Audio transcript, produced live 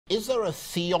is there a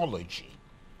theology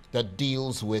that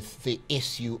deals with the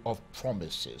issue of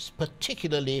promises,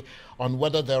 particularly on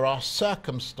whether there are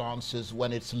circumstances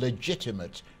when it's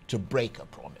legitimate to break a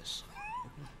promise?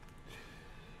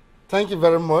 Thank you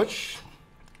very much.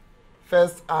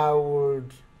 First, I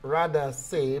would rather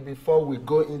say, before we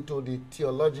go into the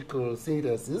theological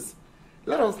synthesis,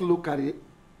 let us look at the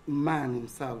man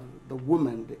himself, the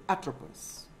woman, the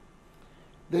Atropos.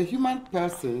 The human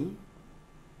person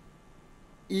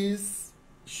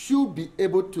should be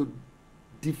able to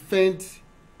defend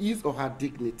his or her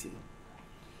dignity.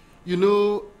 You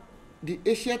know, the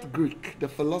ancient Greek, the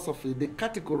philosophy, they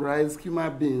categorized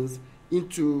human beings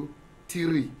into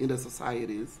three in the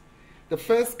societies. The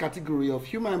first category of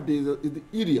human beings is the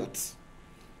idiot.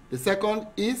 The second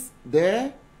is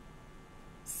the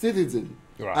citizen.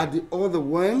 Right. And the other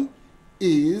one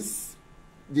is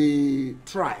the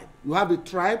tribe. You have the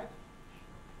tribe,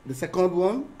 the second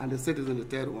one, and the citizen, the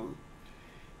third one.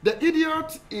 The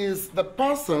idiot is the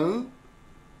person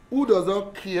who does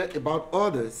not care about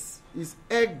others. He's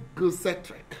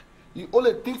egocentric. He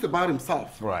only thinks about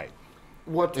himself. Right.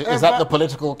 Whatever, is that the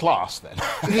political class then?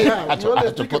 Yeah, he only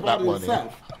to thinks put about that one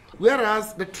himself.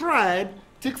 Whereas the tribe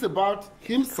thinks about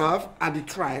himself and the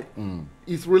tribe,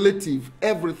 his relative,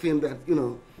 everything that, you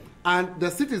know. And the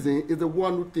citizen is the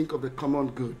one who thinks of the common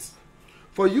good.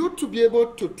 For you to be able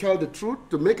to tell the truth,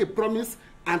 to make a promise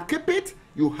and keep it,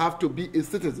 you have to be a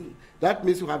citizen. That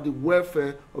means you have the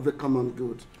welfare of the common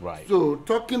good. Right. So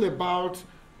talking about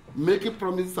making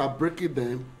promises or breaking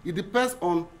them, it depends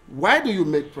on why do you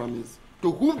make promise,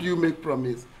 to whom do you make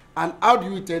promise, and how do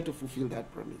you intend to fulfill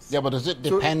that promise. Yeah, but does it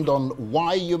depend on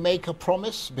why you make a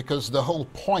promise? Because the whole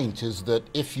point is that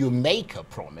if you make a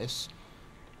promise,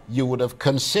 you would have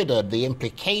considered the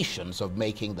implications of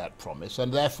making that promise,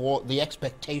 and therefore the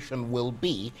expectation will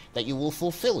be that you will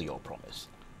fulfill your promise.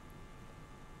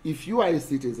 If you are a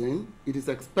citizen, it is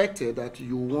expected that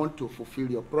you want to fulfill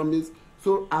your promise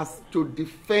so as to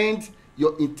defend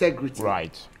your integrity.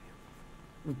 Right.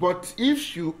 But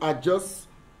if you are just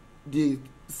the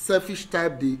selfish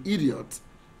type, the idiot,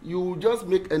 you will just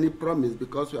make any promise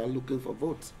because you are looking for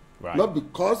votes. Right. Not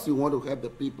because you want to help the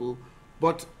people.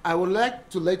 But I would like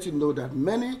to let you know that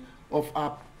many of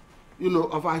our,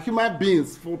 of our human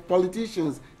beings, for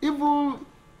politicians, even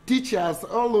teachers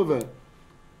all over,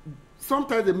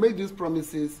 sometimes they make these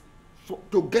promises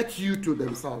to get you to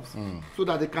themselves, so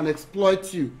that they can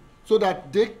exploit you, so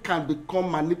that they can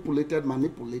become manipulators.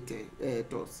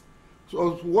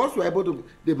 So once you're able to,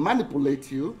 they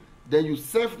manipulate you, then you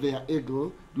serve their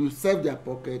ego, you serve their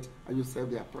pocket, and you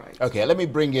serve their pride. Okay, let me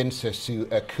bring in Sesu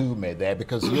Akume there,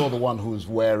 because you're the one who's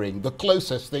wearing the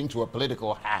closest thing to a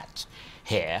political hat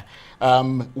here.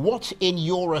 What, in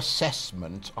your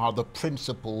assessment, are the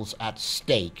principles at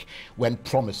stake when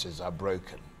promises are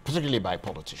broken, particularly by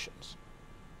politicians?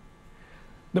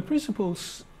 The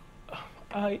principles,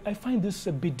 I find this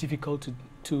a bit difficult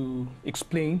to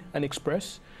explain and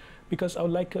express, because I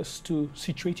would like us to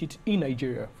situate it in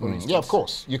Nigeria, for instance. Yeah, of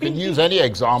course. You can use any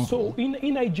example. So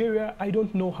in Nigeria, I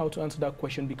don't know how to answer that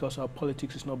question because our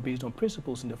politics is not based on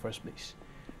principles in the first place.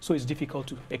 So it's difficult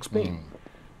to explain.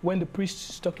 When the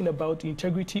priest is talking about the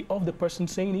integrity of the person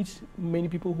saying it, many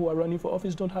people who are running for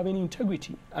office don't have any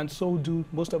integrity. And so do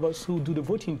most of us who do the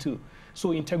voting too.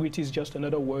 So integrity is just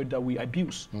another word that we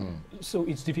abuse. So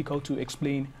it's difficult to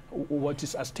explain what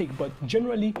is at stake. But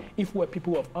generally, if we're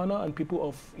people of honor and people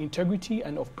of integrity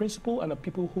and of principle and of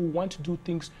people who want to do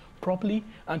things properly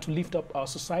and to lift up our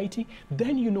society,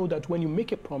 then you know that when you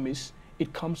make a promise,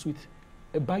 it comes with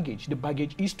a baggage. The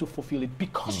baggage is to fulfill it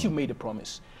because you made a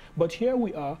promise. But here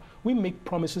we are, we make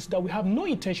promises that we have no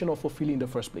intention of fulfilling in the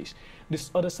first place. This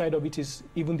other side of it is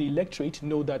even the electorate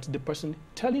know that the person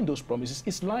telling those promises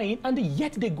is lying, and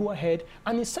yet they go ahead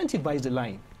and incentivize the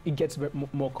lying. It gets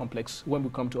more complex when we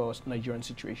come to our Nigerian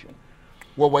situation.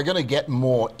 Well, we're going to get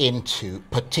more into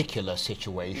particular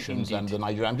situations and the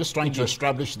Nigeria. I'm just trying to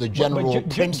establish the general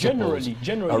principles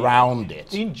around it.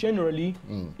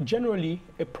 Generally,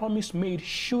 a promise made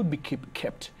should be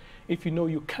kept. If you know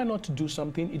you cannot do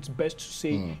something, it's best to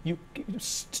say you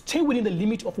stay within the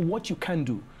limit of what you can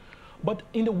do. But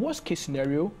in the worst case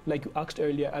scenario, like you asked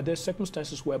earlier, are there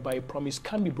circumstances whereby a promise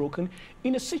can be broken?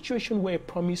 In a situation where a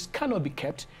promise cannot be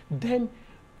kept, then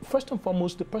first and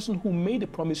foremost, the person who made the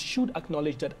promise should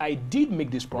acknowledge that I did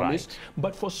make this promise,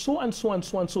 but for so and so and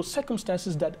so and so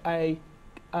circumstances that I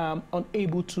am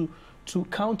unable to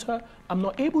counter I'm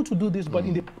not able to do this, but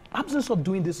in the absence of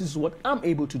doing this, is what I'm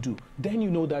able to do. Then you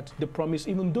know that the promise,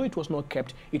 even though it was not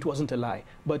kept, it wasn't a lie.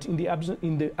 But in the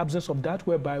absence of that,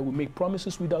 whereby we make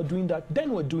promises without doing that,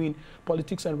 then we're doing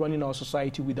politics and running our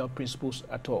society without principles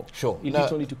at all. Sure. It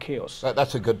leads only to chaos.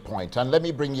 That's a good point. And let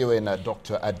me bring you in,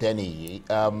 Dr. Adeniyi.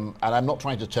 And I'm not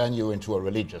trying to turn you into a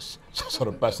religious sort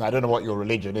of person. I don't know what your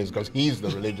religion is, because he's the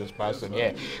religious person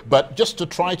here. But just to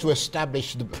try to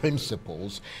establish the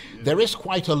principles, there is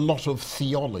quite a lot of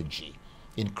theology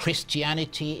in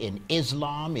Christianity, in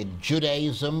Islam, in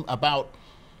Judaism, about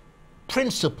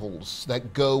principles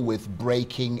that go with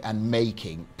breaking and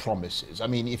making promises. I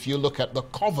mean, if you look at the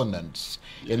covenants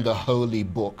in the holy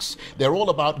books, they're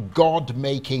all about God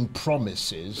making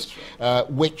promises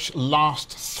which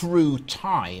last through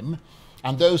time,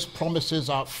 and those promises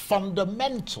are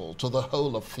fundamental to the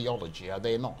whole of theology, are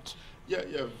they not? Yeah,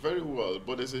 very well.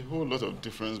 But there's a whole lot of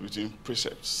difference between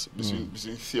precepts, between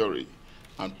theory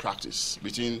and practice,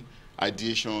 between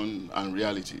ideation and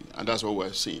reality, and that's what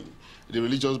we're seeing. The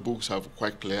religious books are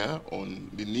quite clear on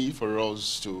the need for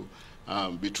us to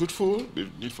be truthful, the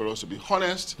need for us to be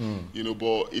honest, you know,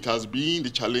 but it has been the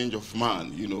challenge of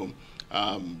man, you know,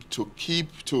 to keep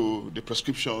to the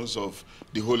prescriptions of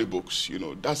the holy books. You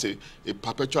know, that's a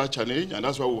perpetual challenge, and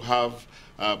that's why we have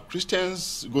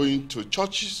Christians going to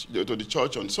churches, to the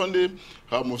church on Sunday,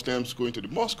 have Muslims going to the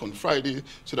mosque on Friday,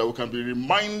 so that we can be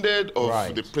reminded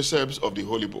of the precepts of the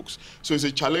holy books. So it's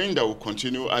a challenge that will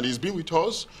continue, and it's been with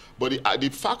us. But the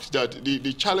fact that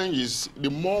the challenge is, the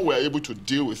more we're able to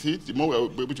deal with it, the more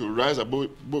we're able to rise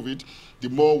above it, the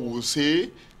more we'll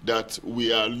say that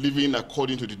we are living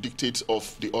according to the dictates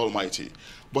of the Almighty.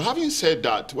 But having said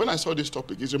that, when I saw this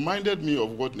topic, it reminded me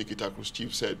of what Nikita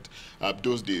Khrushchev said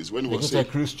those days. When Nikita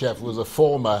Khrushchev was a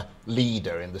former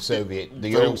leader in the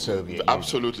old Soviet Union.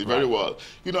 Absolutely, very well.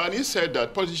 You know, and he said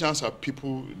that politicians are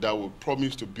people that will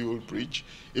promise to build bridge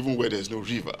even where there's no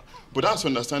river. But that's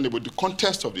understandable, the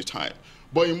context of the time.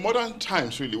 But in modern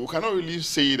times, really, we cannot really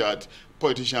say that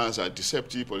politicians are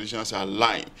deceptive, politicians are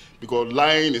lying, because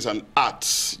lying is an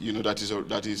art, you know,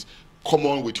 that is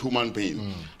common with human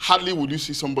beings. Hardly would you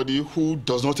see somebody who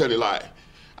does not tell a lie.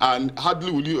 And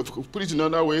hardly will you, if you put it in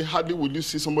another way, hardly will you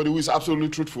see somebody who is absolutely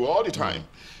truthful all the time.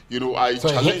 You know, so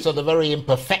it hits at the very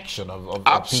imperfection of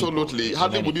absolutely. People,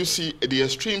 hardly would you see the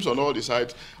extremes on all the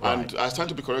sides. And I stand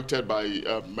to be corrected by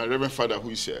my Reverend Father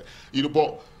who is here. You know,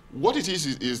 but what it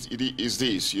is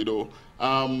this, you know,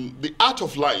 the art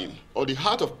of lying, or the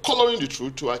art of coloring the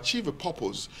truth to achieve a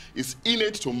purpose, is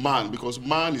innate to man, because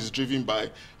man is driven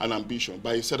by an ambition,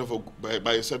 by a set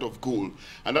of goal,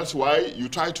 and that's why you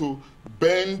try to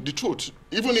bend the truth,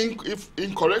 even if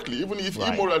incorrectly, even if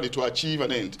immorally, to achieve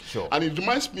an end. Sure. And it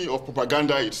reminds me of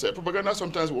propaganda itself. Propaganda,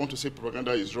 sometimes we want to say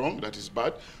propaganda is wrong, that is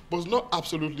bad, but it's not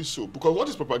absolutely so. Because what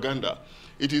is propaganda?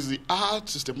 It is the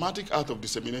systematic art of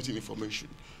disseminating information,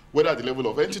 whether at the level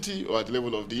of entity or at the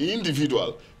level of the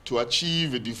individual, to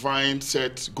achieve a defined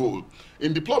set goal.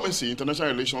 In diplomacy, international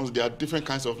relations, there are different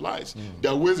kinds of lies.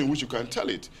 There are ways in which you can tell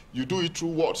it. You do it through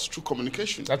words, through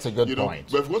communication. That's a good point.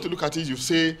 But if you want to look at it, you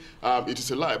say it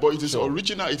is a lie. But it is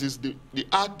original, it is the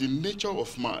art, the nature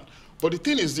of man. But the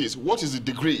thing is this: what is the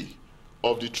degree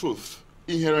of the truth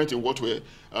inherent in what we're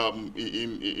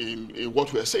in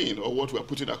what we're saying, or what we're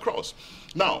putting across?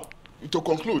 Now, to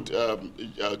conclude,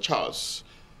 Charles,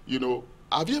 you know,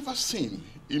 have you ever seen,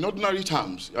 in ordinary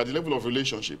terms, at the level of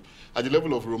relationship, at the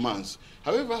level of romance,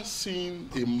 have you ever seen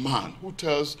a man who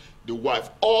tells the wife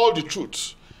all the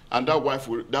truth, and that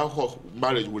whole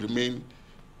marriage will remain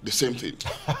the same thing?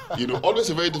 You know, always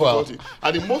a very difficult thing.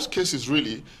 And in most cases,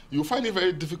 really, you find it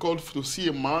very difficult to see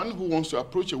a man who wants to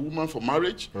approach a woman for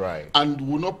marriage and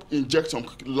will not inject some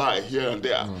lie here and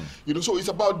there. You know, so it's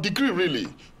about degree, really.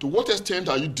 To what extent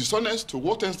are you dishonest? To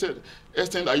what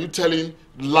extent are you telling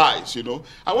lies, you know?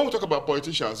 And when we talk about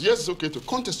politicians, yes, it's okay to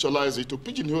contextualize it, to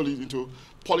pigeonhole it into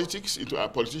politics, into our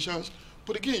politicians.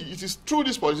 But again, it is through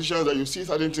these politicians that you see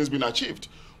certain things being achieved.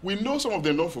 We know some of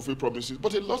them don't fulfill promises,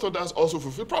 but a lot of us also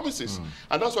fulfill promises.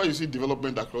 And that's why you see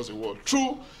development across the world,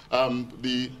 through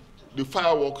the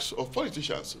fireworks of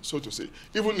politicians, so to say,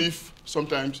 even if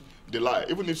sometimes they lie,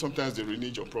 even if sometimes they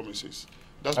renege on promises.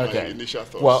 That's my initial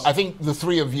thoughts. Well, I think the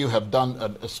three of you have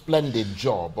done a splendid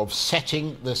job of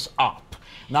setting this up.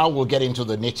 Now we'll get into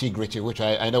the nitty-gritty, which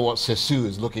I know what Sesu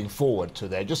is looking forward to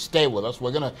there. Just stay with us.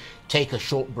 We're going to take a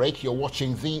short break. You're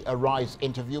watching the Arise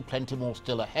interview. Plenty more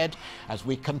still ahead as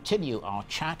we continue our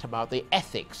chat about the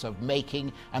ethics of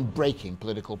making and breaking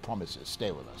political promises.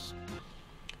 Stay with us.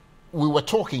 we were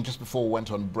talking just before we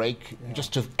went on break,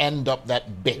 just to end up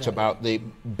that bit about the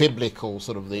biblical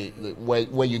sort of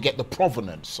where you get the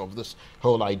provenance of this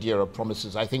whole idea of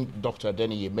promises. I think Dr.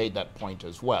 Adeniyi made that point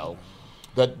as well,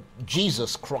 that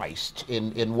Jesus Christ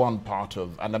in one part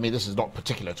of, and I mean this is not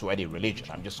particular to any religion,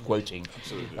 I'm just quoting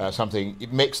something,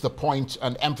 it makes the point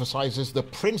and emphasizes the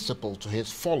principle to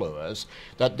his followers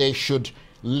that they should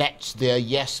let their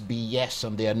yes be yes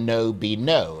and their no be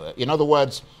no. In other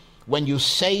words, when you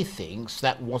say things,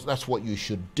 that's what you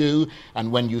should do,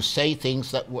 and when you say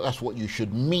things, that's what you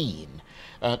should mean.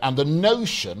 And the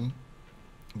notion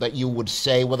that you would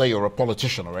say, whether you're a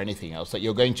politician or anything else, that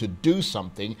you're going to do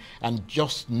something and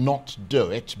just not do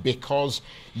it because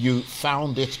you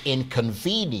found it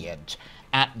inconvenient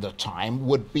at the time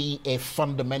would be a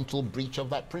fundamental breach of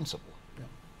that principle. Yeah.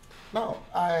 Now,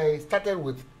 I started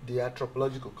with the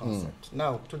anthropological concept.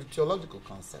 Now, to the theological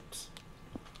concept.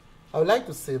 I would like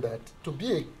to say that to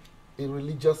be a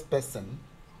religious person,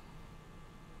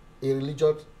 a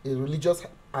religious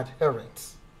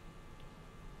adherent,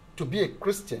 to be a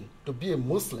Christian, to be a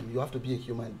Muslim, you have to be a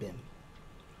human being.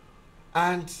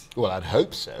 And well, I'd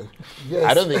hope so. Yes.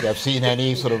 I don't think I've seen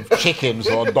any sort of chickens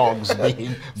or dogs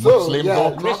being Muslim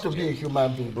or Christian. You have to be a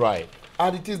human being. Right.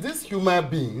 And it is these human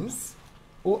beings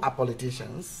who are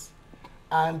politicians,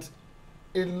 and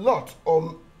a lot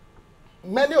or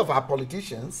many of our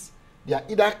politicians, they are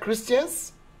either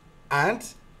Christians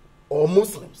or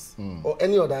Muslims or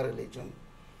any other religion.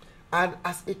 And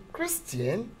as a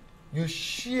Christian, you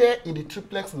share in the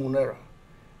triplex munera.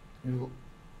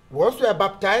 Once you are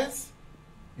baptized,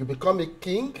 you become a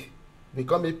king,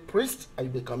 become a priest, and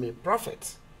you become a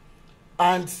prophet.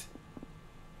 And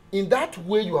in that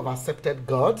way, you have accepted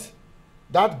God,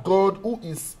 that God who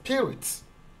is spirit,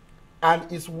 and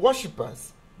his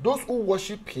worshippers, those who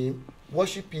worship him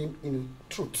in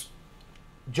truth.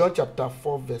 John chapter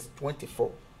 4, verse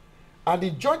 24. And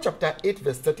in John chapter 8,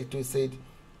 verse 32, it said,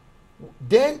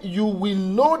 then you will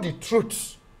know the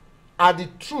truth, and the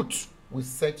truth will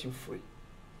set you free.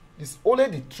 It's only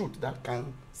the truth that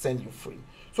can set you free.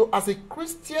 So as a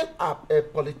Christian, a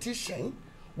politician,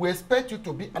 we expect you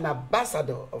to be an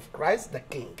ambassador of Christ the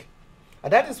King.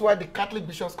 And that is why the Catholic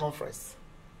Bishops' Conference,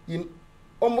 in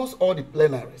almost all the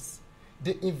plenaries,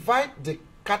 they invite the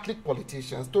Catholic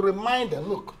politicians to remind them,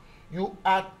 look, you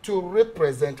are to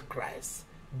represent Christ.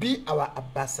 Be our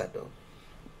ambassador.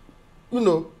 You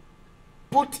know,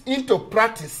 put into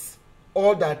practice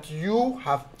all that you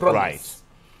have promised.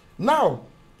 Right. Now,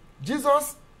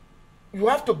 Jesus, you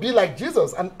have to be like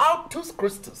Jesus, and autos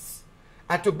Christus.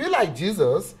 And to be like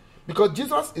Jesus, because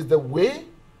Jesus is the way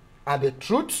and the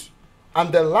truth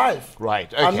and the life.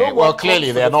 Right, okay. Well,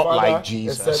 clearly they're not like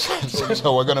Jesus.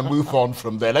 So we're going to move on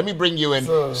from there. Let me bring you in,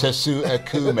 Sesu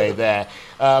Akume, there.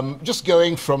 Just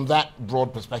going from that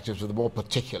broad perspective to the more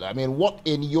particular, I mean, what,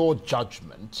 in your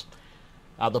judgment,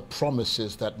 are the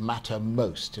promises that matter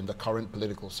most in the current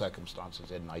political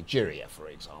circumstances in Nigeria, for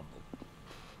example?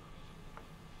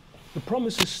 The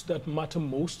promises that matter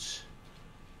most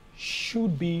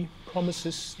should be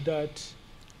promises that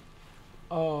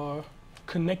are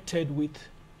connected with,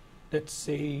 let's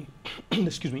say,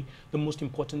 excuse me, the most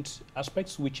important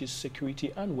aspects, which is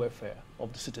security and welfare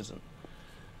of the citizen.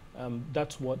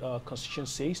 That's what our Constitution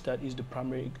says. That is the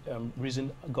primary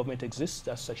reason government exists.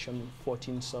 That's Section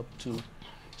 14 sub 2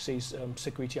 says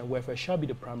security and welfare shall be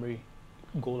the primary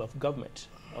goal of government.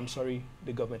 I'm sorry,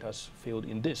 the government has failed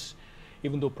in this.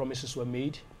 Even though promises were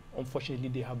made, unfortunately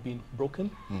they have been broken,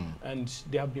 and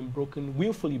they have been broken,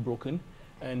 willfully broken,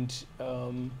 and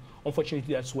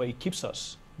unfortunately that's where it keeps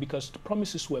us, because the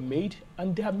promises were made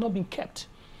and they have not been kept.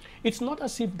 It's not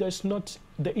as if there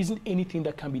isn't anything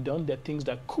that can be done. There are things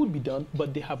that could be done,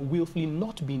 but they have willfully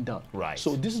not been done. Right.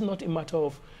 So this is not a matter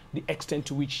of the extent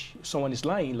to which someone is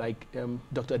lying, like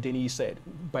Dr. Adeniyi said.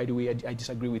 By the way, I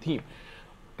disagree with him.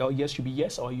 Our yes should be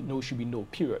yes, or no should be no,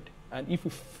 period. And if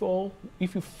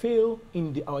you fail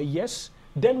in our yes,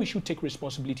 then we should take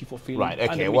responsibility for failing. Right,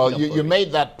 okay. Well, you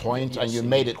made that point, and you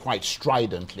made it quite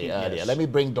stridently earlier. Let me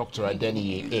bring Dr.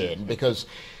 Adeniyi in, because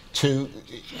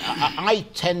I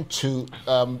tend to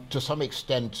some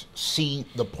extent, see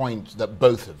the point that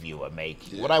both of you are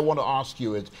making. Yeah. What I want to ask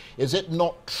you is it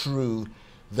not true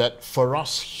that for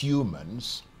us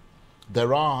humans,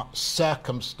 there are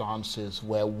circumstances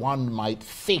where one might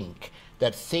think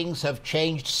that things have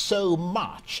changed so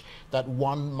much that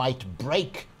one might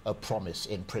break a promise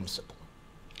in principle?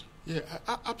 Yeah,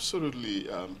 absolutely,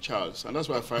 Charles. And that's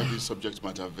why I find this subject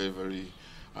matter very, very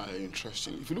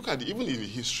interesting. If you look at even in the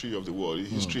history of the world, the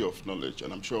history of knowledge,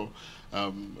 and I'm sure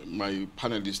my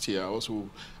panelists here also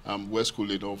well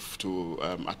schooled enough to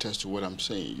attest to what I'm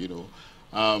saying, you know,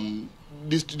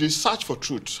 the search for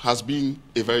truth has been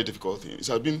a very difficult thing.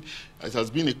 It has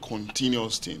been a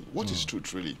continuous thing. What is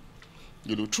truth really?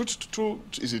 You know, truth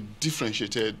is a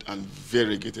differentiated and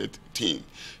variegated thing.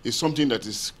 It's something that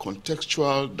is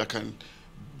contextual,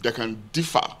 that can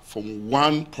differ from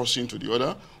one person to the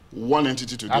other, one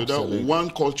entity to the other, one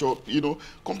culture, you know,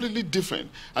 completely different.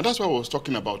 And that's why I was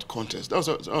talking about context. That's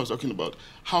what I was talking about.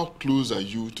 How close are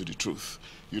you to the truth?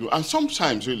 You know, and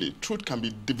sometimes really truth can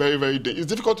be very, very it's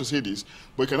difficult to say this,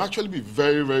 but it can actually be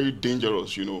very, very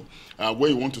dangerous, you know, where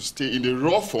you want to stay in the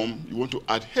raw form, you want to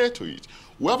adhere to it.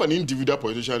 We have an individual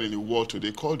politician in the world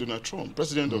today called Donald Trump,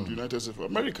 President of the United States of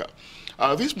America.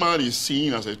 This man is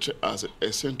seen as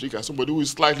eccentric, as somebody who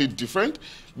is slightly different,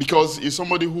 because he's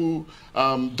somebody who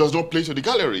does not play to the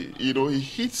gallery. You know, he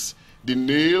hits the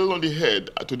nail on the head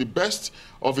to the best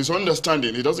of his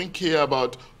understanding. He doesn't care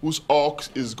about whose ox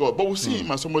is God. But we see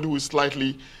him as somebody who is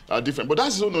slightly different. But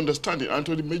that's his own understanding. And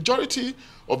to the majority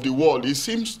of the world, he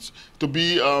seems to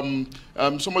be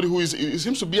somebody who he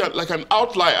seems to be like an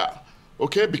outlier.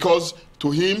 Okay, because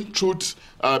to him, truth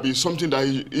is something that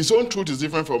his own truth is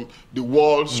different from the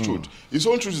world's truth. His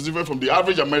own truth is different from the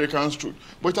average American's truth.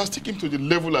 But it has taken him to the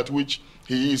level at which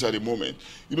he is at the moment.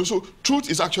 You know, so truth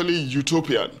is actually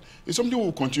utopian. It's something we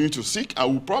will continue to seek,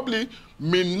 and we probably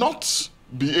may not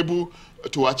be able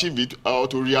to achieve it or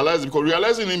to realize it, because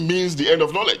realizing it means the end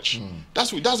of knowledge. That's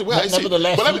the way I see it. But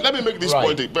let me make this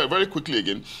point very, very quickly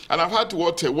again. And I've heard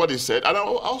what he said, and I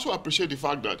also appreciate the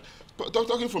fact that,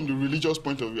 talking from the religious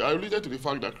point of view, I related to the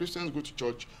fact that Christians go to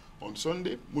church on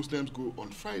Sunday, Muslims go on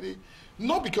Friday,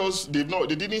 not because they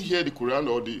didn't hear the Quran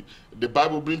or the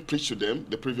Bible being preached to them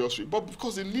the previous week, but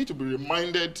because they need to be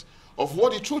reminded of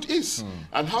what the truth is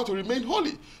and how to remain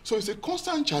holy. So it's a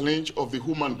constant challenge of the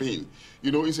human being.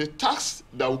 You know, it's a task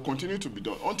that will continue to be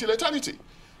done until eternity.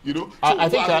 You know, so I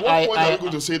think at what point are you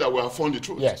going to say that we have found the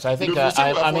truth? Yes, I think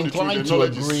I'm inclined to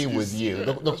agree with you.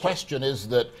 The question is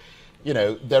that, you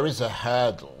know, there is a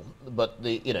hurdle, but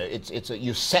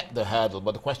you set the hurdle,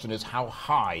 but the question is, how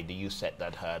high do you set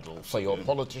that hurdle for your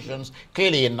politicians?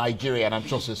 Clearly in Nigeria, and I'm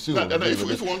sure Cecile will agree with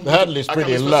this, the hurdle is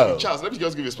pretty low. Charles, let me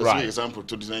just give a specific example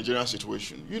to the Nigerian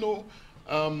situation. You know,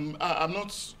 I'm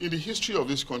not, in the history of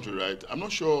this country, right, I'm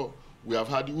not sure we have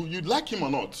had, you'd like him or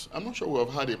not, I'm not sure we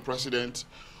have had a president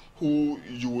who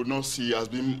you would not see as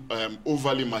being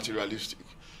overly materialistic.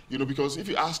 You know, because if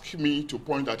you ask me to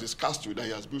point at his castle that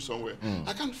he has built somewhere,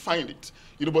 I can't find it.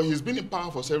 You know, but he's been in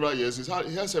power for several years.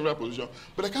 He has several positions,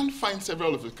 but I can't find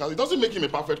several of his castles. It doesn't make him a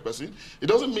perfect person. It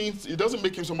doesn't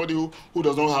make him somebody who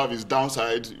does not have his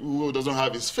downside, who doesn't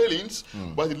have his failings.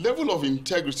 But at the level of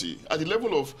integrity, at the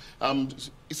level of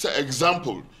it's an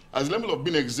example. As a level of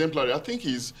being exemplary, I think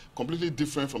he's completely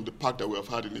different from the pact that we have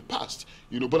had in the past.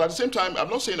 You know, but at the same time, I'm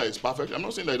not saying that it's perfect. I'm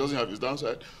not saying that he doesn't have his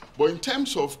downside. But in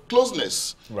terms of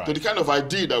closeness to the kind of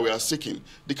idea that we are seeking,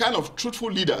 the kind of truthful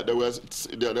leader that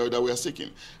we are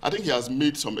seeking, I think he has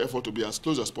made some effort to be as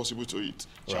close as possible to it.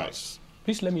 Charles.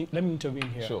 Please let me intervene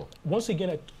here. Sure. Once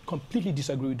again, I completely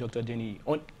disagree with Dr. Denny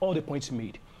on all the points he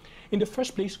made. In the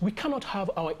first place, we cannot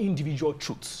have our individual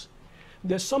truths.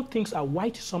 There's some things are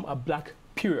white, some are black.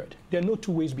 Period. There are no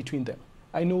two ways between them.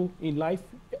 I know in life,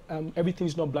 everything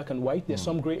is not black and white. There's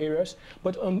some gray areas.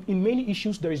 But in many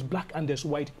issues, there is black and there's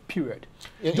white, period.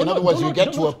 In other words, you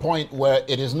get to a point where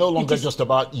it is no longer just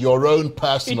about your own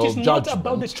personal judgment. It is not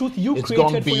about the truth you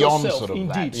created for yourself,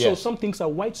 indeed. So some things are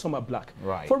white, some are black.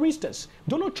 Right. For instance,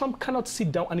 Donald Trump cannot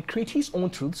sit down and create his own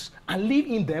truths and live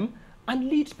in them and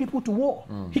lead people to war.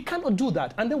 He cannot do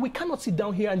that. And then we cannot sit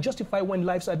down here and justify when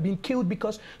lives are being killed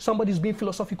because somebody is being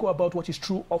philosophical about what is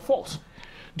true or false.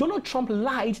 Donald Trump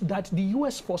lied that the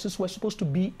US forces were supposed to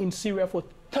be in Syria for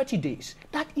 30 days.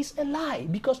 That is a lie,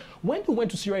 because when they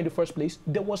went to Syria in the first place,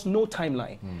 there was no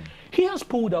timeline. He has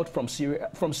pulled out from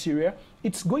Syria.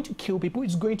 It's going to kill people.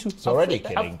 It's going to... It's already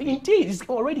killing people. Indeed, it's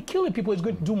already killing people. It's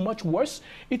going to do much worse.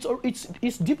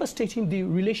 It's devastating the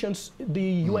relations the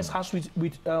US has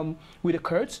with the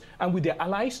Kurds and with their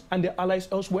allies and their allies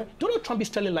elsewhere. Donald Trump is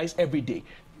telling lies every day.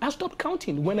 I stopped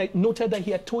counting when I noted that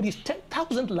he had told his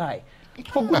 10,000th lie.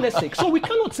 For goodness sake. So we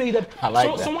cannot say that,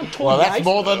 someone told lies. That's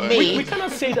more than me. We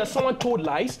cannot say that someone told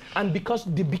lies, and because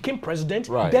they became president,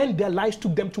 then their lies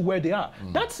took them to where they are.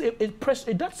 That's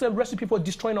a recipe for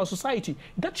destroying our society.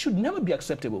 That should never be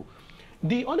acceptable.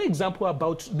 The other example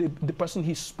about the person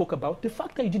he spoke about, the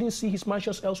fact that you didn't see his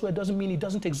mansions elsewhere doesn't mean it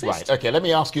doesn't exist. Right, okay, let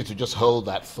me ask you to just hold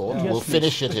that thought. Yes, we'll please.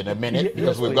 finish it in a minute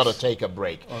because we've got to please. take a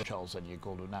break. Charles and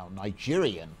Yugolu now.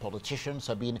 Nigerian politicians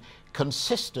have been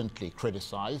consistently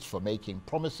criticized for making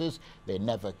promises they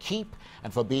never keep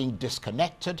and for being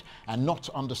disconnected and not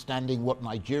understanding what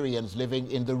Nigerians living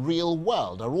in the real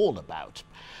world are all about.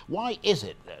 Why is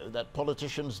it, though, that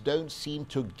politicians don't seem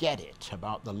to get it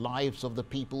about the lives of the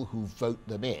people who vote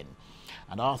them in?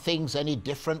 And are things any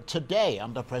different today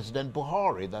under President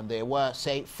Buhari than they were,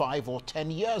 say, 5 or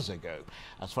 10 years ago,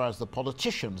 as far as the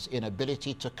politicians'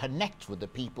 inability to connect with the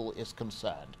people is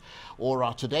concerned? Or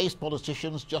are today's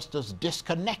politicians just as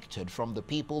disconnected from the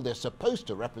people they're supposed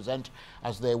to represent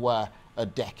as they were a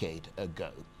decade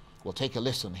ago? We'll take a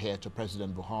listen here to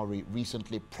President Buhari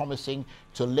recently promising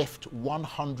to lift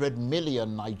 100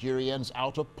 million Nigerians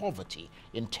out of poverty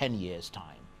in 10 years'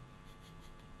 time.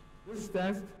 This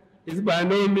task is by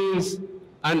no means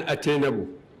unattainable.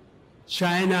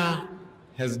 China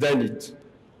has done it.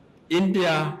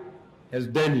 India has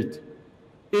done it.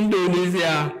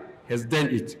 Indonesia has done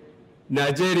it.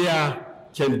 Nigeria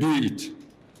can do it.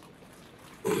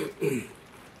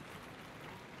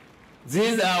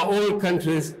 These are all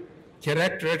countries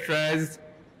characterized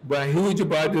by huge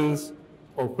burdens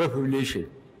of population.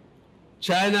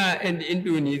 China and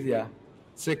Indonesia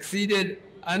succeeded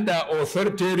under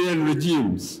authoritarian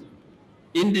regimes.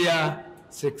 India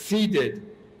succeeded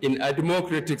in a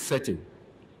democratic setting.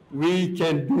 We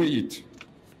can do it.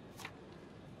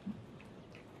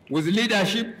 With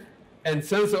leadership and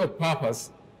sense of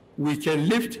purpose, we can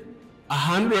lift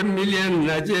 100 million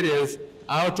Nigerians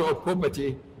out of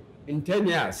poverty in 10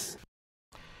 years.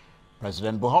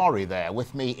 President Buhari there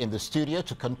with me in the studio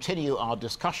to continue our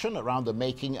discussion around the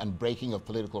making and breaking of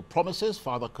political promises.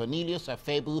 Father Cornelius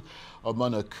Afebu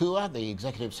Omonokua, the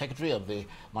Executive Secretary of the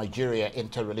Nigeria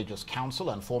Interreligious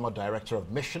Council and former Director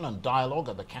of Mission and Dialogue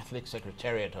at the Catholic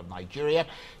Secretariat of Nigeria.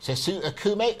 Sesu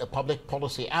Akume, a public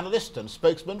policy analyst and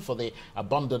spokesman for the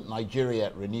Abundant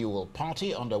Nigeria Renewal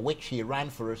Party, under which he ran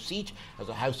for a seat as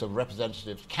a House of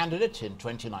Representatives candidate in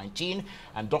 2019.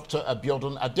 And Dr.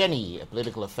 Abiodun Adeniyi, a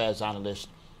political affairs analyst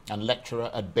and lecturer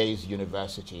at Bayes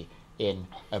University in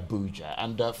Abuja.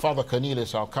 And Father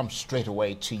Cornelius, I'll come straight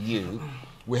away to you.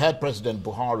 We heard President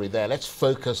Buhari there. Let's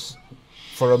focus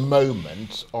for a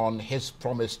moment on his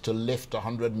promise to lift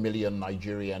 100 million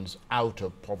Nigerians out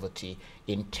of poverty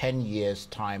in 10 years'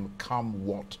 time, come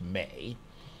what may.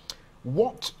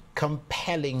 What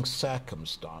compelling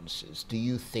circumstances do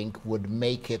you think would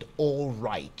make it all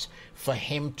right for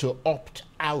him to opt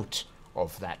out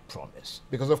of that promise?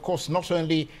 Because of course not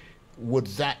only would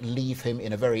that leave him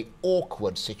in a very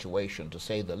awkward situation, to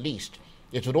say the least,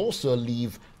 it would also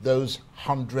leave those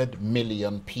 100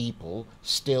 million people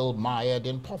still mired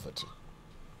in poverty.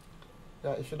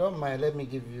 If you don't mind, let me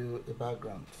give you a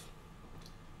background.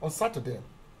 On Saturday,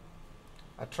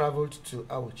 I traveled to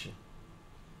Auchi.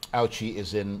 Auchi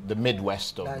is in the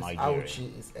Midwest of Nigeria.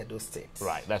 Auchi is Edo State.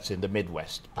 Right, that's in the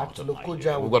Midwest part of Lokoja,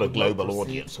 Nigeria. We've got a global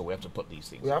audience, so we have to put these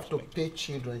things. We have to pay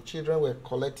children. Children were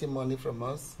collecting money from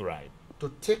us. Right.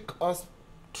 To take us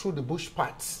through the bush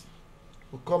paths.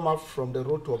 We come out from the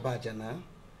road to Obajana.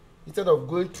 Instead of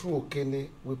going through Okene,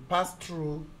 we passed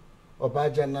through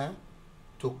Obajana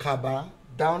to Kaba,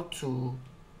 down to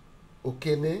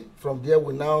Okene. From there,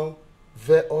 we now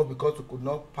veer off because we could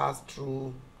not pass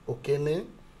through Okene.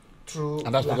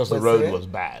 And that's because the road was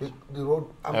bad. The road,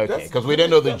 okay, because we don't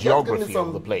know the geography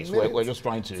of the place. We're just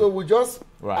trying to... So we just,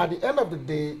 right. At the end of the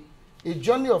day, a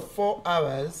journey of 4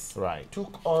 hours right.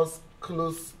 took us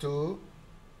close to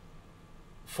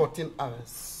 14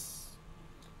 hours.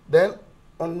 Then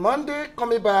on Monday,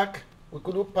 coming back, we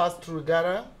couldn't pass through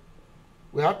Gara.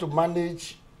 We had to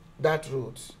manage that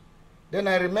road. Then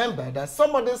I remember that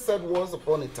somebody said once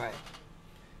upon a time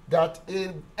that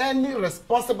in any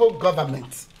responsible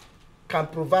government can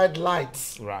provide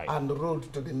lights right. and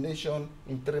road to the nation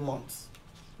in 3 months.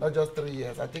 Not just 3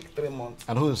 years, I think 3 months.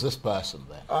 And who is this person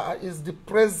then? Is the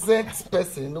present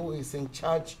person who is in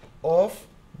charge of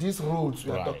these roads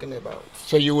we are talking about.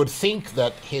 So you would think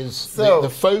that the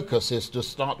focus is to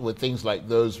start with things like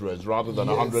those roads rather than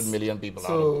 100 million people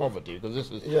out of poverty, because this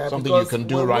is something you can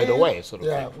do right away. Sort of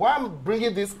thing. Why I'm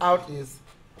bringing this out is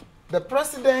the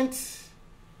president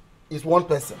is one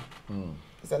person.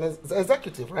 It's an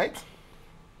executive, right?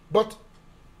 But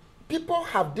people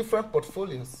have different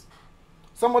portfolios.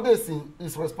 Somebody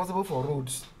is responsible for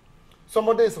roads.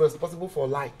 Somebody is responsible for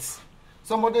lights.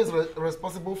 Somebody is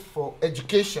responsible for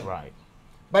education. Right.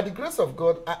 By the grace of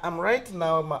God, I'm right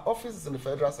now, my office is in the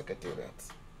Federal Secretariat.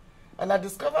 And I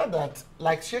discovered that,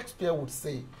 like Shakespeare would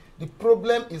say, The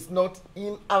problem is not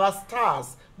in our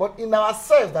stars, but in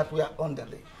ourselves that we are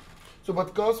underling. So,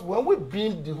 because when we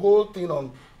build the whole thing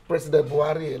on President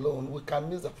Buhari alone, we can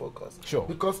miss the focus. Sure.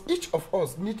 Because each of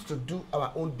us needs to do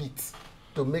our own bit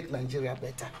to make Nigeria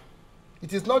better.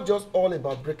 It is not just all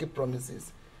about breaking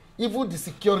promises. Even the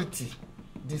security,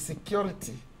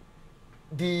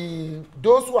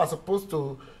 those who are supposed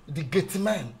to, the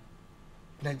gatemen,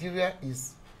 Nigeria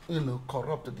is,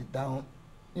 corrupt to the down,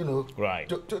 right.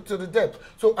 to the depth.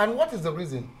 So, and what is the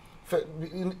reason?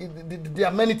 The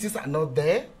amenities are not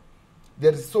there.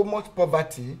 There is so much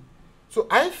poverty. So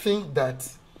I think that...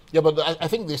 Yeah, but I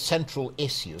think the central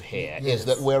issue here is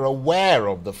that we're aware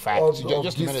of the fact,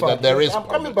 just a minute, that there is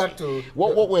poverty. Coming back to...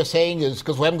 What we're saying is,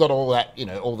 because we haven't got all that,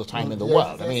 all the time in the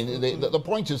world. I mean, the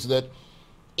point is that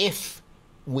if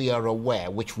we are aware,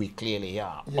 which we clearly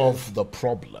are, of the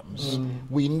problems,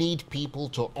 we need people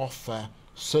to offer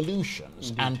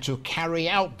solutions and to carry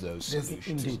out those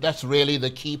solutions. That's really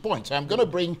the key point. So I'm going to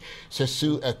bring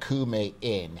Sesu Akume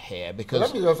in here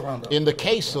because in the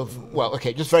case of, well,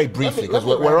 okay, just very briefly, because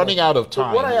we're running out of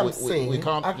time. What I am saying, we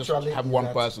can't just have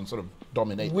one person sort of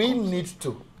dominate. We need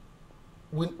to.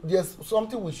 There's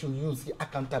something we should use,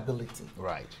 accountability.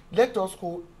 Right. Let us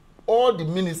hold all the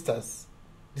ministers,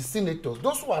 the senators,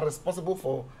 those who are responsible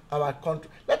for our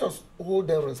country, let us hold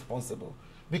them responsible.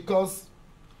 Because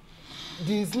it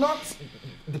is not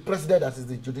the president that is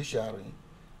the judiciary.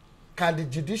 Can the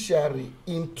judiciary,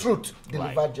 in truth,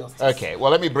 deliver justice? Okay,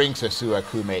 well, let me bring Sesu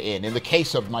Akume in. In the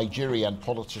case of Nigerian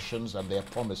politicians and their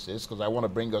promises, because I want to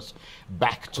bring us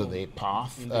back to the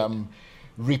path,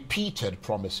 repeated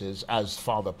promises, as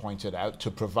Father pointed out, to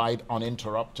provide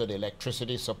uninterrupted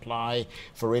electricity supply,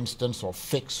 for instance, or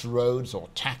fix roads, or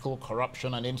tackle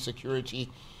corruption and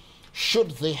insecurity.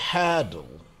 Should the hurdle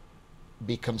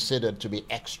be considered to be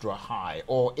extra high,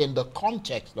 or in the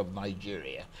context of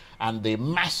Nigeria and the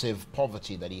massive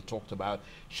poverty that he talked about,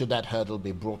 should that hurdle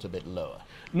be brought a bit lower?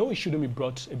 No, it shouldn't be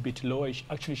brought a bit lower. It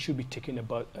actually should be taken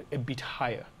about a bit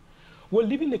higher. We're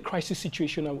living in a crisis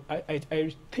situation. I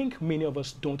think many of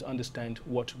us don't understand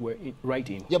what we're right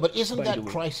in. Yeah, but isn't that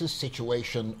crisis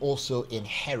situation also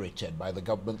inherited by the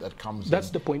government that comes in? That's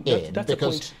the point. That's the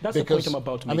point. That's the point I'm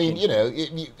about to make. I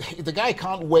mean, the guy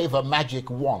can't wave a magic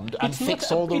wand and fix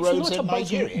all the roads in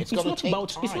Nigeria. It's got to take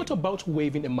time. It's not about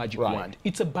waving a magic wand.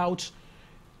 It's about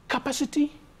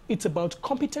capacity. It's about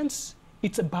competence.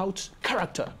 It's about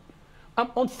character.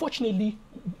 Unfortunately,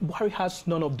 Buhari has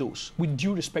none of those. With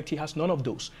due respect, he has none of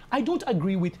those. I don't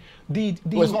agree with the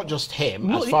well, it's not just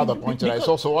him, as Father pointed out, it's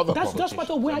also other politicians. That's part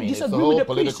of where I disagree with the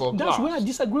priest. That's where I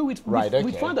disagree with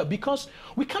Father, because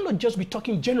we cannot just be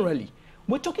talking generally.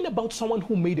 We're talking about someone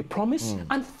who made a promise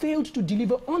and failed to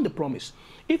deliver on the promise.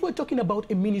 If we're talking about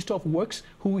a minister of works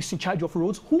who is in charge of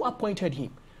roads, who appointed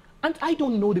him? And I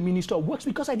don't know the Minister of Works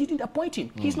because I didn't appoint him.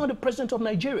 He's not the president of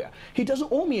Nigeria. He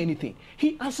doesn't owe me anything.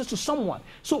 He answers to someone.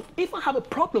 So if I have a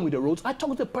problem with the roads, I talk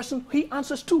to the person he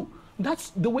answers to. That's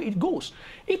the way it goes.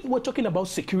 If we're talking about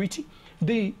security,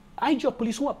 the IG of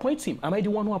police, who appoints him? Am I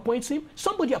the one who appoints him?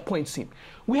 Somebody appoints him.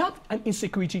 We have an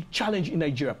insecurity challenge in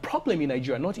Nigeria, problem in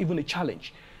Nigeria, not even a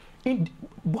challenge.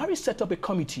 Buhari set up a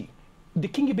committee. The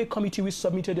Kingibe Committee, we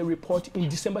submitted a report in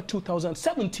December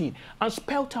 2017 and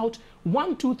spelled out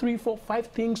 1, 2, 3, 4, 5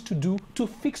 things to do to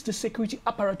fix the security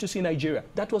apparatus in Nigeria.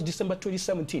 That was December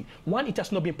 2017. One, it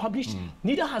has not been published,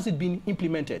 neither has it been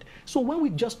implemented. So when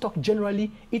we just talk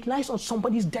generally, it lies on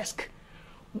somebody's desk.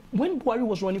 When Buhari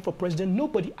was running for president,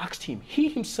 nobody asked him. He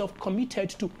himself committed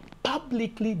to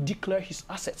publicly declare his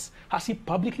assets. Has he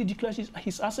publicly declared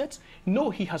his assets?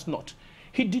 No, he has not.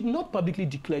 He did not publicly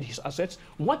declare his assets.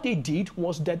 What they did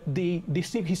was that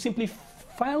he simply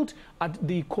filed at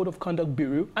the Code of Conduct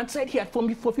Bureau and said he had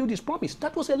fulfilled his promise.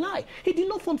 That was a lie. He did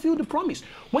not fulfill the promise.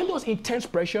 When there was intense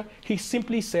pressure, he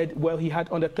simply said, well, he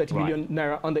had under 30 million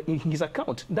naira in his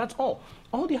account. That's all.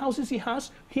 All the houses he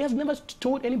has never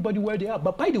told anybody where they are.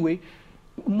 But by the way,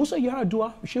 Umaru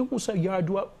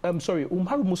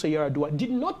Musa Yar'Adua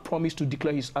did not promise to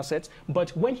declare his assets,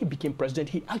 but when he became president,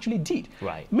 he actually did.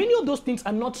 Right. Many of those things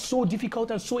are not so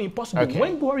difficult and so impossible. Okay.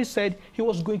 When Buhari said he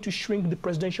was going to shrink the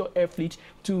presidential air fleet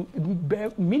to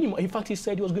bare minimum, in fact, he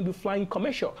said he was going to be flying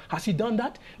commercial. Has he done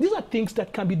that? These are things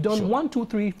that can be done. Sure. 1, 2,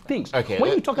 3 things. Okay.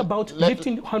 When you talk about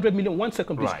lifting 100 million, 1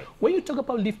 second, please. Right. When you talk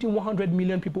about lifting 100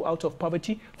 million people out of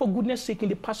poverty, for goodness sake, in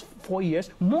the past 4 years,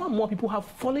 more and more people have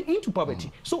fallen into poverty.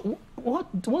 So what's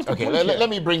the point here? Let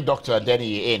me bring Dr.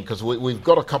 Adeniyi in, because we've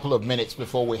got a couple of minutes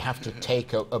before we have to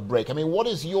take a break. I mean, what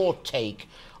is your take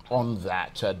on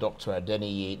that, Dr.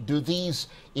 Adeniyi, do these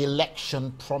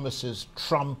election promises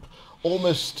trump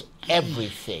almost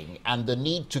everything, and the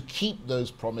need to keep those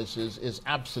promises is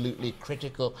absolutely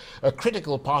critical, a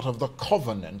critical part of the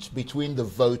covenant between the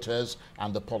voters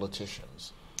and the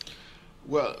politicians?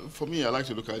 Well, for me, I like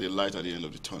to look at the light at the end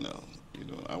of the tunnel. You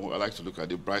know, I like to look at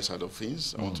the bright side of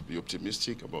things. I want to be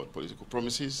optimistic about political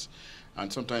promises,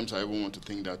 and sometimes I even want to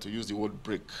think that to use the word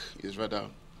break is rather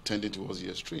tending towards the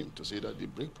extreme, to say that they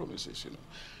break promises, you know.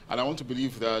 And I want to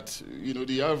believe that, you know,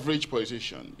 the average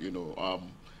politician, you know,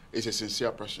 is a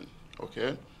sincere person,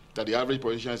 okay? That the average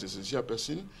politician is a sincere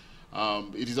person.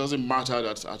 It doesn't matter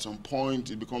that at some point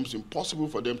it becomes impossible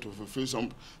for them to fulfill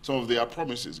some of their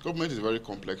promises. Government is a very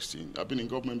complex thing. I've been in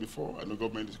government before. I know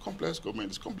government is complex,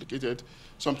 government is complicated.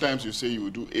 Sometimes you say you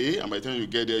will do A, and by the time you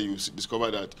get there, you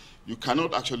discover that you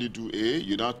cannot actually do A.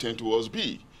 You now tend towards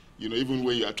B. You know, even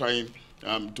when you are trying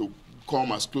to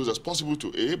come as close as possible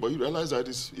to A, but you realize that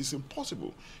it's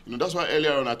impossible. You know, that's why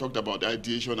earlier on I talked about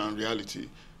ideation and reality,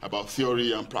 about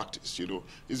theory and practice. You know,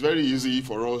 it's very easy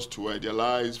for us to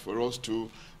idealize, for us to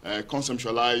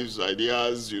conceptualize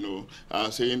ideas, you know,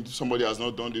 saying somebody has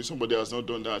not done this, somebody has not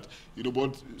done that, you know,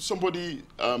 but somebody,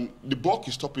 the buck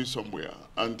is stopping somewhere,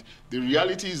 and the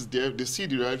reality is there. They see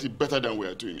the reality better than we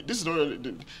are doing it. This is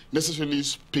not necessarily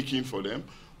speaking for them,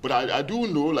 but I do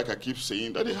know, like I keep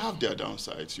saying, that they have their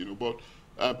downsides, you know, but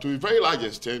to a very large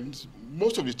extent,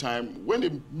 most of the time, when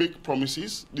they make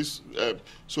promises, these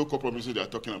so-called promises they are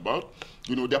talking about,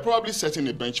 you know, they're probably setting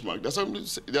a benchmark.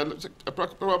 They're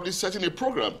probably setting a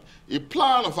program, a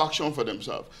plan of action for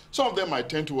themselves. Some of them might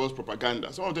tend towards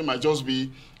propaganda. Some of them might just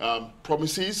be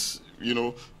promises, you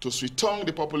know, to sweet-tongue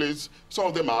the populace. Some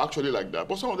of them are actually like that,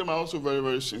 but some of them are also very,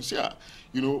 very sincere.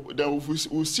 You know, then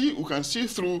we can see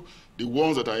through the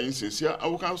ones that are insincere,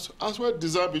 and we can as well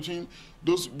discern between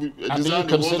those. And do you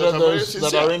consider those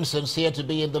that are insincere to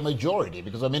be in the majority?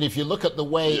 Because, I mean, if you look at the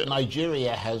way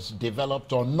Nigeria has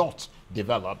developed or not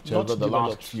developed over the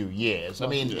last few years, I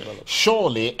mean,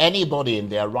 surely anybody in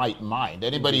their right mind,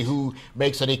 anybody who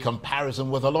makes any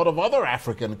comparison with a lot of other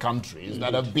African countries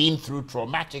that have been through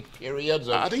traumatic periods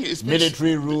of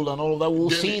military rule and all that,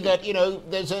 will see that, you know,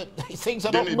 things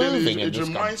are not moving in this country. It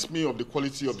reminds me of the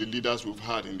quality of the leaders we've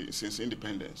had since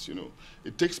independence, you know.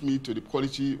 It takes me to the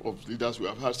quality of leaders we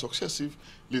have had, successive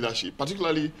leadership,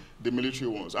 particularly the military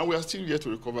ones. And we are still yet to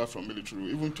recover from military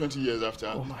rule, even 20 years after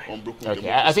unbroken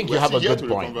democracy. I think you have a good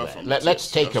point there.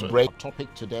 Let's take a break. Our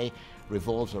topic today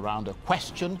revolves around a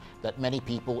question that many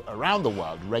people around the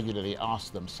world regularly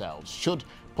ask themselves. Should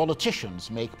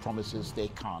politicians make promises they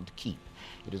can't keep?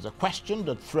 It is a question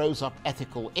that throws up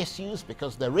ethical issues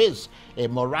because there is a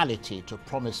morality to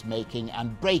promise making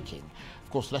and breaking.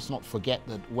 Of course, let's not forget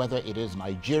that whether it is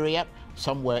Nigeria,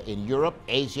 somewhere in Europe,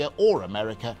 Asia, or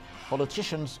America,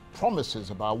 politicians'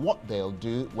 promises about what they'll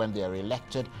do when they're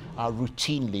elected are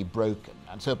routinely broken.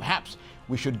 And so perhaps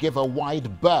we should give a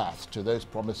wide berth to those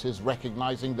promises,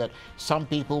 recognizing that some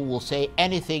people will say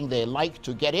anything they like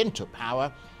to get into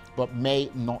power, but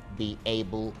may not be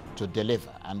able to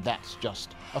deliver. And that's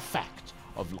just a fact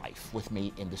of life. With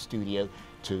me in the studio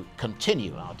to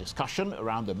continue our discussion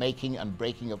around the making and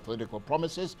breaking of political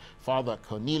promises, Father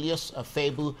Cornelius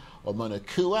Afebu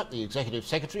Omonokua, the Executive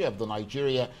Secretary of the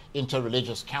Nigeria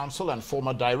Interreligious Council and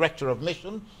former Director of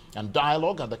Mission and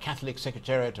Dialogue at the Catholic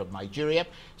Secretariat of Nigeria,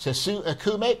 Sesu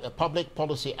Akume, a public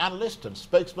policy analyst and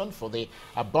spokesman for the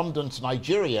Abundant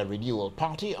Nigeria Renewal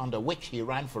Party, under which he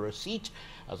ran for a seat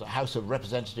as a House of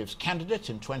Representatives candidate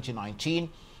in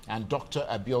 2019, and Dr.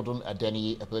 Abiodun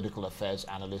Adeniyi, a political affairs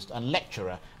analyst and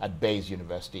lecturer at Bayes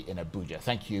University in Abuja.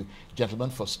 Thank you,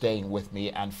 gentlemen, for staying with me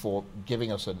and for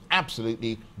giving us an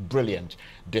absolutely brilliant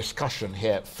discussion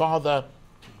here. Father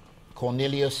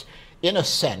Cornelius, in a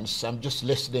sense, I'm just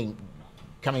listening,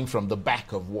 coming from the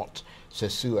back of what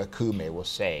Sesu Akume was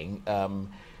saying,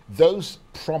 those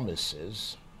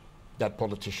promises that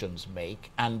politicians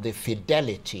make and the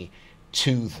fidelity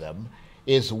to them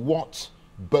is what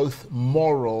both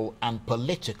moral and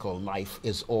political life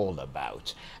is all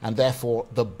about. And therefore,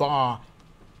 the bar,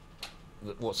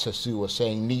 what Sesu was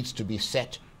saying, needs to be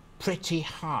set pretty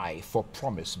high for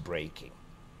promise breaking.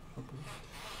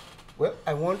 Well,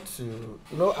 I want to,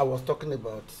 you know, I was talking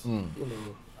about, you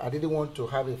know, I didn't want to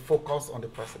have a focus on the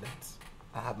president.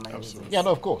 I have my reasons. Yeah,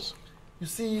 no, of course. You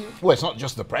see... Well, it's not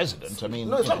just the president. I mean...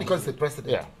 No, it's not because it's the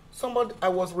president. Yeah. I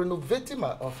was renovating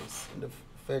my office in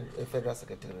the Federal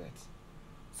Secretariat.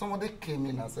 Somebody came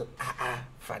in and said,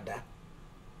 Father,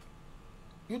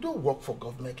 you don't work for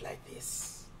government like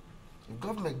this. If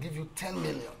government give you 10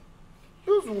 million,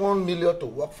 use 1 million to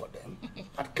work for them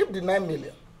and keep the 9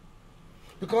 million.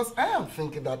 Because I am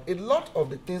thinking that a lot of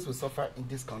the things we suffer in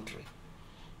this country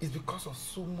is because of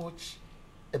so much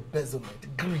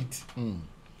embezzlement, greed.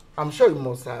 I'm sure you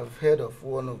must have heard of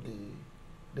one of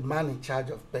the man in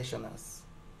charge of pensioners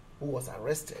who was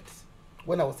arrested.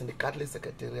 When I was in the Catholic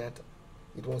Secretariat,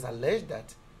 it was alleged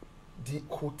that the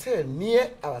hotel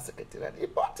near our secretariat, he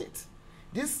bought it.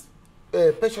 These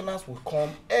pensioners will come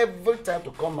every time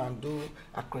to come and do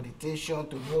accreditation,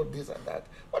 to do this and that.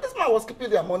 But this man was keeping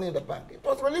their money in the bank. It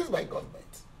was released by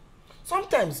government.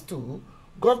 Sometimes too,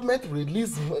 government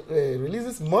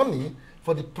releases money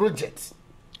for the project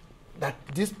that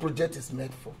this project is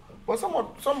made for. But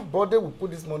somebody will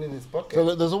put this money in his pocket.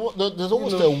 So there's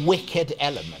almost a wicked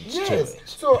element to it.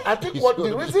 So I think what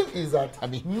the reason is that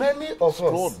many of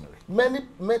us,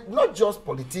 not just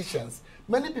politicians,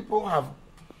 many people have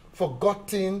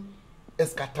forgotten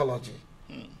eschatology,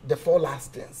 the four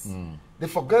last things. They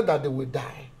forget that they will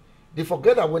die. They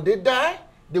forget that when they die,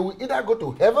 they will either go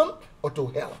to heaven or to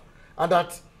hell. And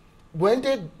that when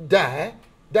they die,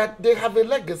 that they have a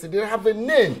legacy, they have a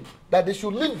name that they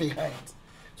should leave behind.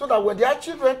 So that when their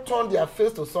children turn their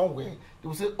face to somewhere, they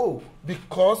will say, oh,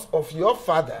 because of your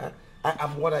father, I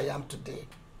am what I am today.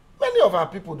 Many of our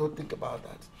people don't think about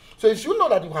that. So you should know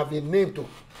that you have a name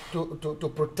to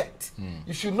protect.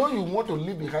 You should know you want to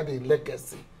leave behind a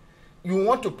legacy. You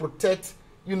want to protect,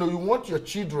 you want your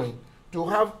children to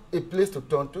have a place to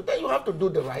turn to. Then you have to do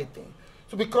the right thing.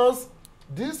 So because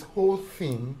this whole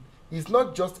thing is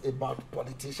not just about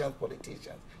politicians,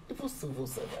 even civil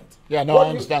servants. Yeah, no, I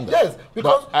understand that. Yes,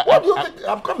 because what do you think,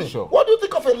 I'm coming, sure. What do you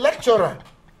think of a lecturer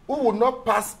who will not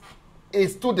pass a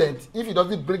student if he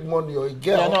doesn't bring money, or a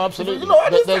girl? Yeah, no, absolutely.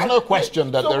 There's no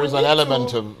question that there is an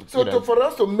element of... for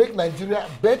us to make Nigeria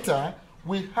better,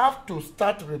 we have to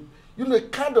start with, a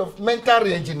kind of mental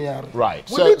re-engineering. Right.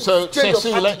 So Sue,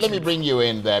 let me bring you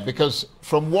in there, because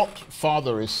from what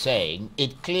Father is saying,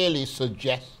 it clearly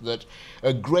suggests that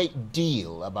a great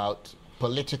deal about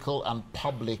political and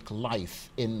public life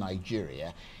in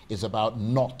Nigeria is about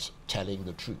not telling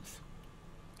the truth.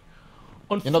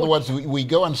 In other words, we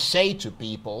go and say to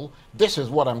people, this is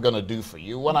what I'm going to do for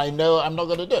you, when I know I'm not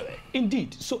going to do it.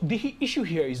 Indeed. So the issue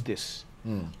here is this.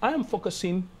 I am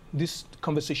focusing this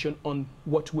conversation on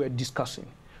what we're discussing.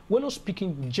 We're not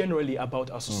speaking generally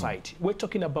about our society. We're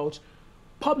talking about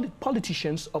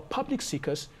politicians or public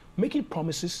seekers making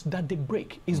promises that they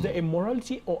break. Is there a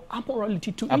morality or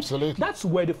amorality to it? Absolutely. That's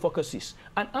where the focus is.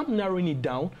 And I'm narrowing it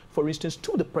down, for instance,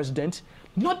 to the president,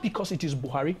 not because it is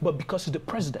Buhari, but because it's the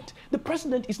president. The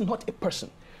president is not a person.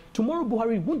 Tomorrow,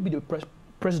 Buhari won't be the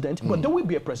president, but there will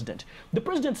be a president. The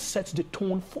president sets the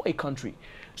tone for a country.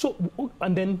 So,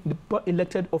 and then the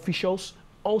elected officials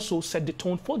also set the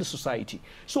tone for the society.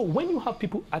 So when you have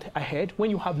people ahead,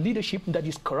 when you have leadership that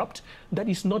is corrupt, that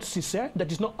is not sincere,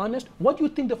 that is not honest, what do you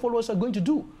think the followers are going to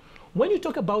do? When you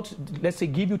talk about, let's say,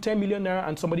 give you 10 million naira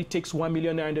and somebody takes 1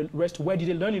 million naira and the rest, where did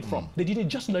they learn it from? They didn't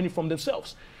just learn it from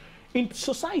themselves. In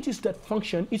societies that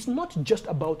function, it's not just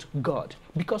about God,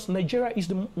 because Nigeria is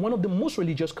one of the most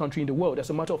religious countries in the world. As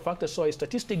a matter of fact, I saw a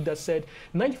statistic that said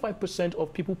 95%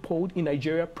 of people polled in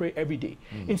Nigeria pray every day.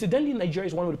 Incidentally, Nigeria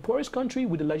is one of the poorest countries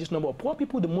with the largest number of poor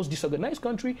people, the most disorganized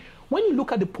country. When you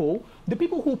look at the poll, the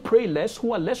people who pray less,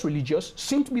 who are less religious,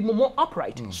 seem to be more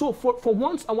upright. So for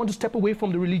once, I want to step away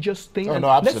from the religious thing. Oh, and no,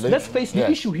 absolutely. let's face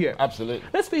the issue here. Absolutely.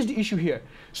 Let's face the issue here.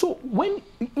 So when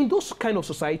in those kind of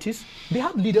societies, they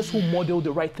have leaders who model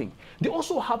the right thing. They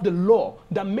also have the law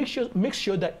that makes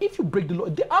sure that if you break the law,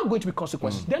 there are going to be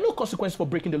consequences. There are no consequences for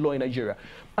breaking the law in Nigeria.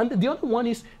 And the other one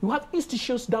is you have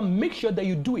institutions that make sure that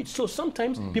you do it. So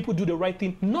sometimes people do the right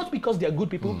thing, not because they are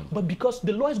good people, but because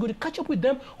the law is going to catch up with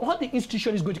them, or the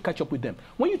institution is going to catch up with them.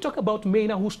 When you talk about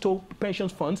Maina who stole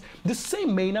pensions funds, the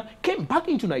same Maina came back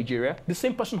into Nigeria. The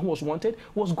same person who was wanted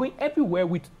was going everywhere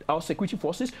with our security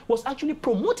forces, was actually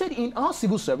promoted in our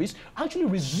civil service, actually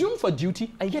resumed for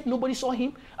duty, and yet nobody saw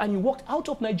him, and he walked out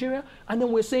of Nigeria. And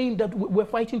then we're saying that we're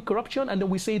fighting corruption, and then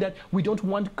we say that we don't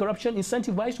want corruption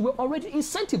incentivized. We're already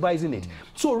incentivizing it.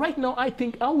 So right now, I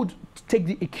think I would take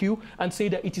the cue and say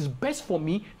that it is best for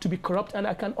me to be corrupt, and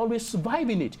I can always survive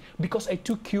in it, because I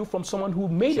took cue from someone who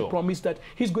made a promise that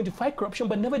he's going to fight corruption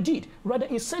but never did, rather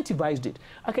incentivized it.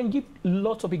 I can give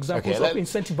lots of examples of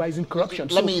incentivizing corruption.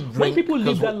 When people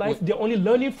live that life, they're only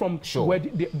learning from where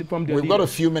from their We've leaders. got a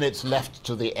few minutes left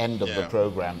to the end of the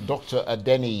program. Dr.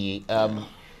 Adeniyi,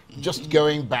 just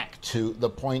going back to the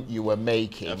point you were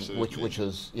making, which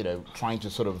is, trying to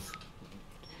sort of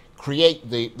create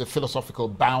the philosophical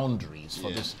boundaries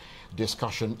for this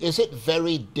discussion, is it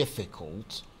very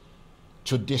difficult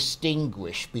to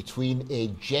distinguish between a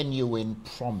genuine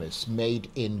promise made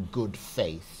in good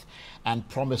faith and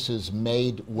promises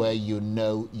made where you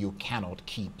know you cannot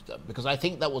keep them? Because I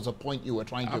think that was a point you were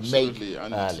trying to Absolutely, make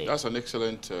and earlier. that's an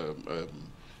excellent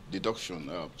deduction,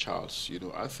 Charles. You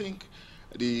know, I think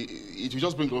it will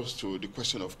just bring us to the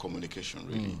question of communication,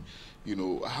 really. You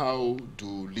know, how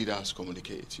do leaders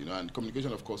communicate? You know, and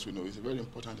communication, of course, we know is a very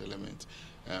important element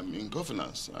in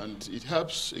governance, and it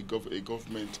helps a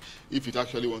government if it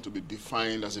actually wants to be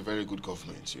defined as a very good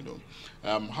government. You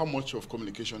know, how much of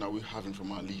communication are we having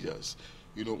from our leaders?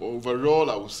 You know,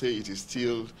 overall, I would say it is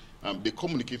still they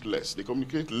communicate less. They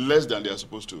communicate less than they are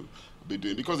supposed to be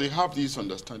doing, because they have this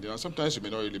understanding, and sometimes you may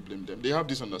not really blame them. They have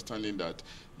this understanding that,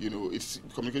 you know,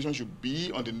 communication should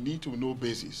be on the need-to-know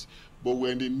basis. But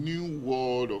we're in the new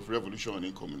world of revolution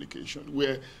in communication,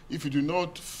 where if you do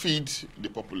not feed the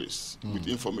populace with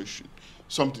information,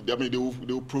 something, I mean, they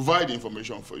will provide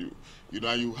information for you, you know,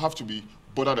 and you have to be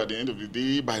bothered at the end of the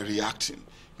day by reacting.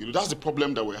 You know, that's the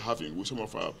problem that we're having with some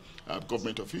of our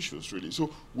government officials, really.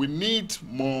 So we need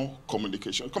more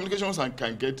communication. Communications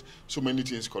can get so many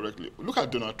things correctly. Look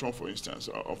at Donald Trump, for instance.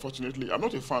 Unfortunately, I'm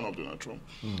not a fan of Donald Trump,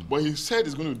 but he said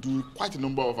he's going to do quite a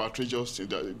number of outrageous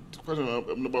things, quite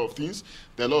a number of things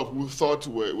that a lot of people thought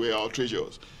were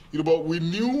outrageous. You know, but we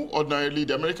knew ordinarily,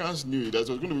 the Americans knew that it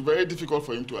was going to be very difficult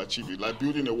for him to achieve it, like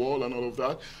building a wall and all of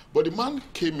that. But the man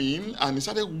came in and he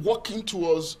started working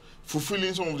towards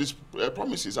fulfilling some of these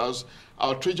promises, as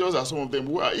outrageous as some of them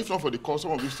were. If not for the cause,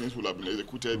 some of these things would have been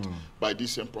executed by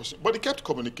this same person. But he kept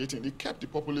communicating. He kept the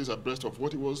populace abreast of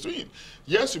what he was doing.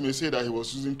 Yes, you may say that he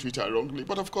was using Twitter wrongly,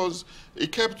 but of course, he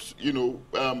kept, you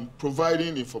know,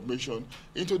 providing information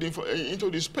into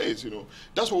the space. You know,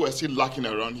 that's what we're still lacking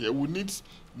around here. We need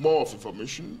more of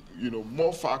information, you know,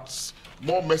 more facts,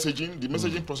 more messaging. The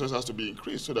messaging process has to be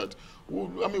increased so that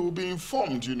we'll be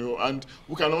informed, you know, and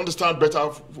we can understand better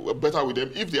with them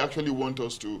if they actually want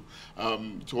us to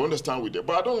understand with them.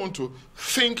 But I don't want to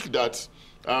think that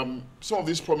some of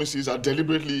these promises are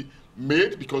deliberately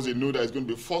made because they know that it's going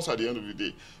to be false at the end of the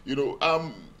day. You know,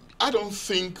 I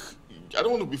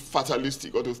don't want to be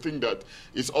fatalistic or to think that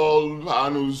it's all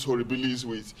annus horribilis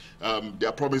with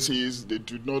their promises. They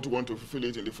do not want to fulfill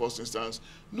it in the first instance.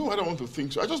 No, I don't want to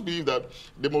think so. I just believe that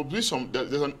there must be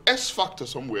there's an S factor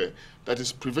somewhere that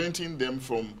is preventing them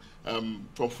from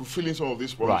fulfilling some of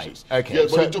these promises. Right. Okay. Yeah,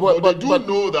 but, So, they do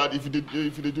know that if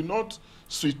they do not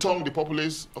sweet-tongue the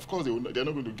populace, of course they're not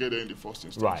going to get there in the first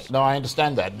instance. Right. No, I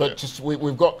understand that, but Yeah. just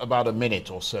we've got about a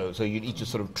minute or so, so you need to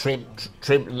sort of trim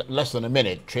less than a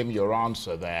minute, trim your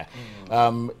answer there.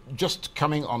 Just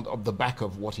coming on the back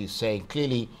of what he's saying,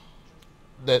 clearly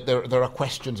there are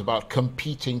questions about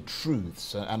competing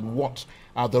truths and what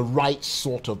are the right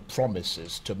sort of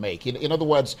promises to make. In other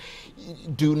words,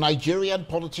 do Nigerian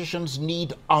politicians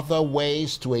need other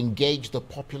ways to engage the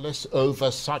populace over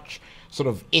such sort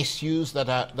of issues that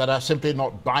are simply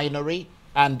not binary?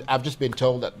 And I've just been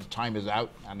told that the time is out,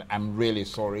 and I'm really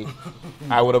sorry.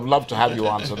 I would have loved to have you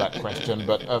answer that question,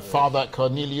 but Father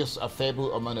Cornelius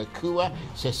Afebu Omanakua,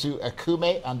 Sesu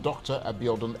Akume, and Dr.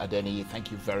 Abiodun Adeniyi,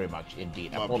 thank you very much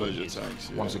indeed. My Apologies pleasure, thanks.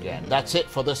 once Yeah. again. That's it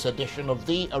for this edition of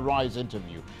the Arise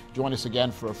interview. Join us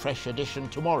again for a fresh edition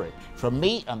tomorrow. From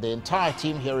me and the entire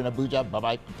team here in Abuja,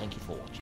 bye-bye, and thank you for watching.